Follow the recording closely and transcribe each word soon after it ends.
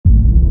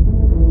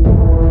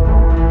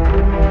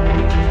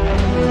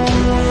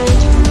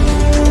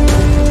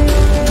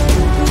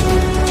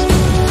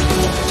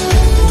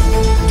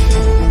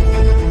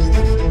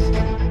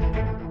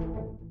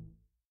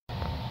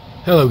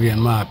Hello again,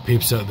 my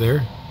peeps out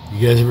there.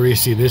 You guys already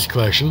see this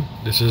collection.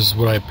 This is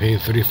what I paid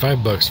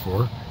 35 bucks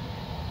for.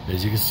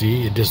 As you can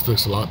see, it just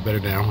looks a lot better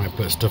now. I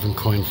put stuff in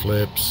coin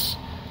flips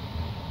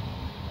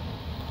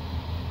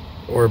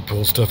or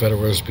pull stuff out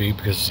of recipe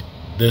because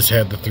this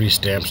had the 3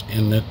 stamps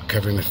in it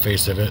covering the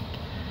face of it.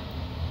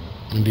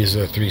 And these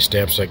are the 3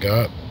 stamps I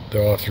got.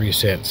 They're all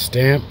 3-cent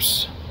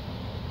stamps,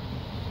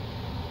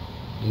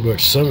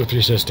 which some of the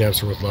 3-cent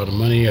stamps are worth a lot of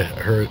money. I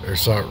heard or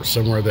saw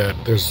somewhere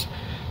that there's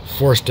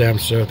 4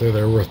 stamps out there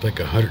that are worth like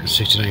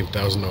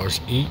 $169,000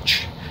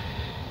 each.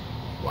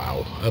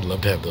 Wow, I'd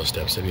love to have those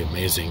stamps. That'd be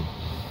amazing.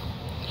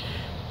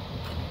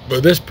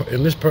 But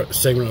in this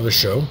segment of the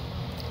show,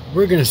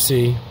 we're going to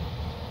see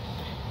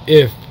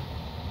if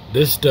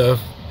this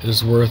stuff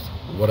is worth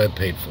what I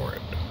paid for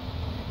it.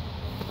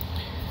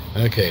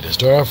 Okay, to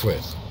start off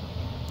with,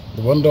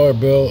 the $1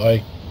 bill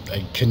I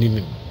couldn't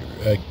even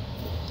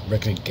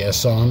reckon a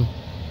guess on.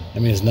 I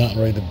mean, it's not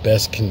really the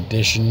best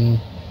condition.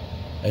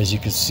 As you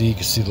can see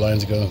the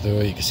lines going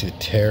through it. You can see the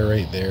tear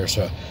right there.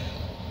 So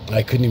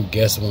I couldn't even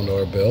guess a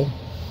 $1 bill.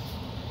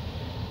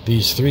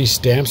 These 3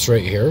 stamps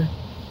right here,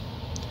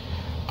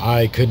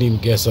 I couldn't even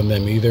guess on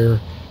them either,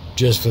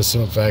 just for the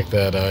simple fact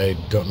that I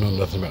don't know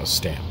nothing about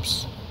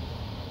stamps.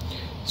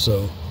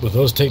 So with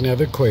those taken out of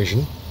the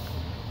equation,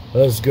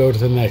 let's go to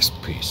the next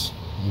piece.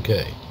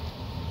 Okay.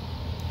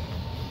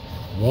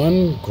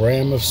 1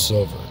 gram of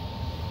silver.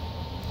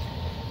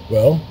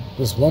 Well,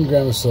 this 1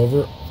 gram of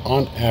silver,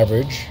 on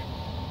average,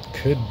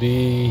 could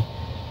be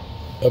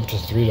up to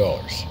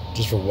 $3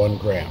 just for 1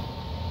 gram.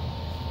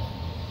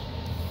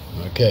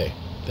 Okay,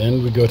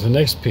 then we go to the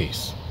next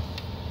piece.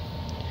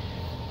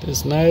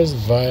 This nice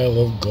vial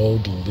of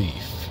gold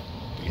leaf,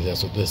 because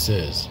that's what this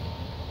is.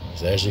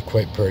 It's actually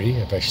quite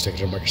pretty. I've actually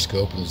taken a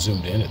microscope and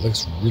zoomed in. It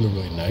looks really,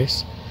 really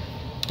nice.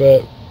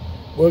 But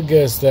we'll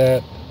guess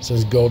that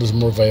since gold is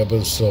more valuable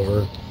than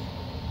silver,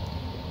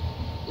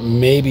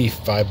 maybe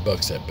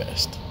 $5 at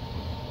best.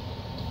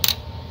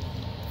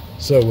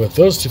 So with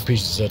those 2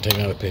 pieces I've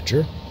taken out of the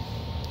picture,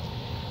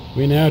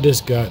 we now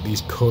just got these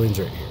coins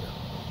right here.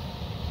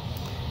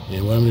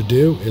 And what I'm going to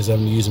do is I'm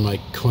going to use my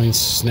Coin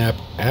Snap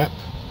app.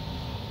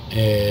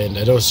 And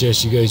I don't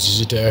suggest you guys use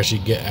it to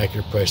actually get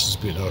accurate prices,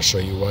 but I'll show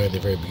you why at the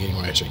very beginning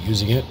when I start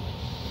using it.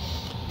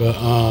 But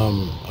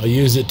I'll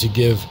use it to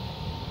give,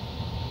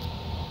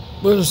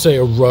 let's say,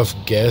 a rough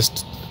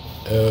guess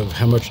of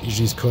how much each of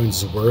these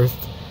coins is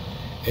worth,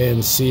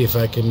 and see if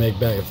I can make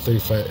back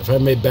if I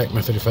made back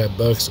my 35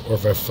 bucks or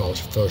if I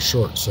fell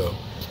short. So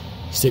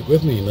stick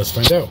with me and let's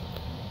find out.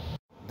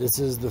 This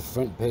is the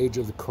front page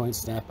of the Coin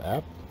Snap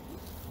app,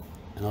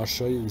 and I'll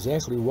show you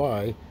exactly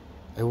why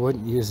I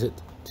wouldn't use it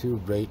to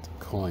rate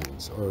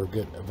coins or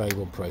get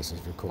valuable prices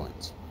for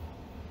coins.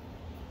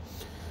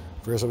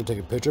 First, I'm going to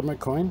take a picture of my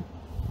coin,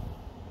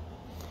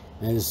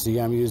 and you see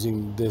I'm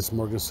using this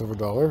Morgan silver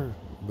dollar,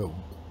 but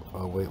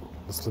wait,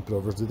 let's flip it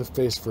over to the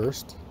face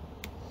first,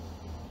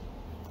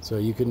 so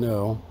you can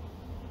know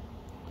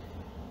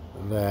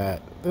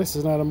that this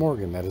is not a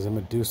Morgan. That is a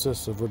Medusa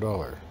silver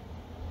dollar.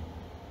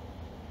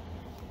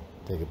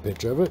 Take a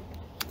picture of it,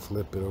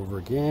 flip it over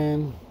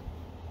again,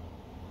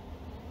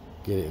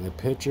 get it in the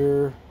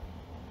picture,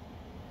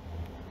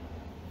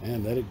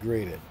 and let it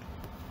grade it.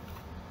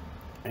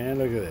 And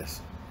look at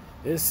this.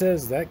 It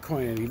says that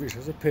coin, and even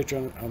shows a picture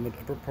on the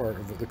upper part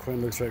of what the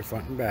coin looks like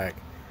front and back,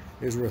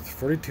 is worth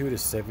 $42 to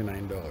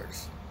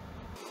 $79.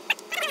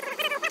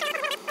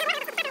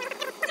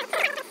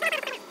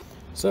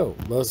 So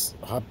let's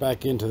hop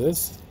back into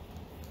this.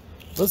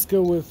 Let's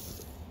go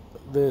with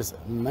this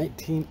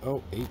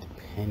 1908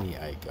 penny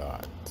I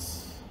got.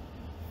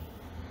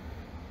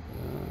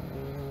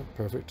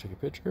 Perfect. Take a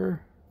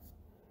picture.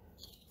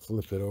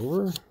 Flip it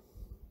over.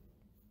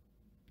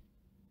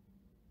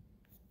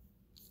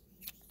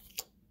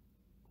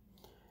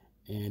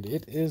 And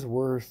it is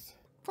worth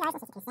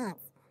 $2.62.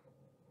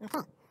 Okay.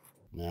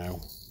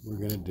 Now we're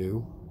going to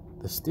do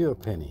the steel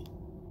penny.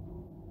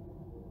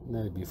 Isn't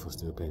that a beautiful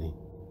steel penny?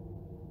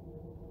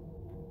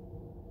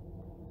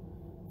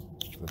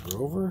 Flip her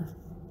over.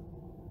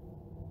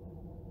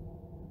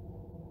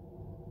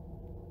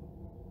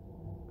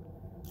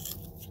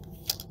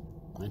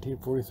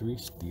 $1943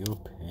 steel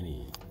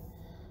penny.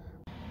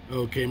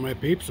 Okay, my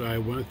peeps, I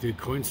went through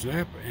Coin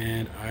Snap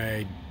and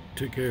I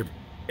took care of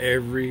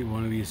every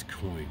one of these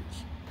coins.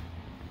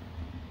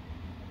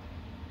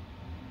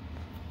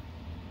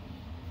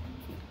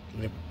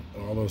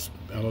 All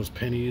those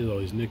pennies, all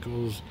these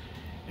nickels,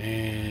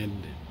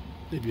 and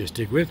if you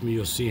stick with me,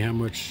 you'll see how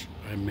much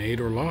I made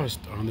or lost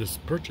on this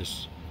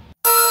purchase.